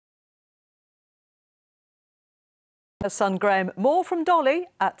Son Graham, more from Dolly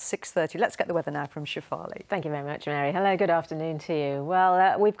at 6:30. Let's get the weather now from Shefali. Thank you very much, Mary. Hello, good afternoon to you.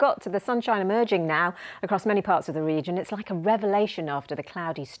 Well, we've got the sunshine emerging now across many parts of the region. It's like a revelation after the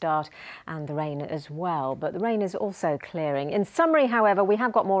cloudy start and the rain as well. But the rain is also clearing. In summary, however, we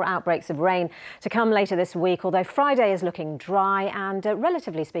have got more outbreaks of rain to come later this week, although Friday is looking dry and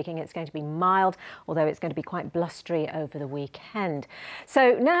relatively speaking, it's going to be mild, although it's going to be quite blustery over the weekend.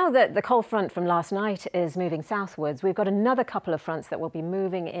 So now that the cold front from last night is moving southwards, we've got another couple of fronts that will be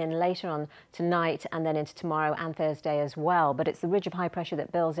moving in later on tonight and then into tomorrow and Thursday as well. But it's the ridge of high pressure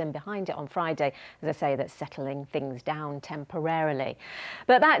that builds in behind it on Friday, as I say, that's settling things down temporarily.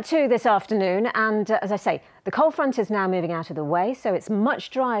 But that too this afternoon, and as I say, the cold front is now moving out of the way, so it's much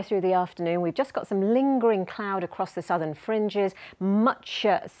drier through the afternoon. We've just got some lingering cloud across the southern fringes, much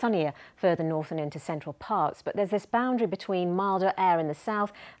sunnier further north and into central parts. But there's this boundary between milder air in the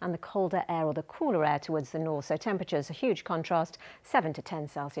south and the colder air or the cooler air towards the north. So temperatures, a huge contrast, 7 to 10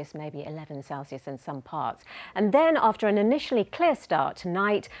 Celsius, maybe 11 Celsius in some parts. And then after an initially clear start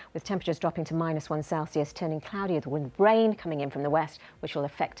tonight, with temperatures dropping to -1 Celsius, turning cloudier with rain coming in from the west, which will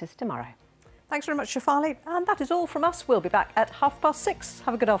affect us tomorrow. Thanks very much, Shefali. And that is all from us. We'll be back at 6:30.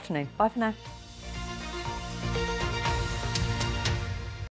 Have a good afternoon. Bye for now.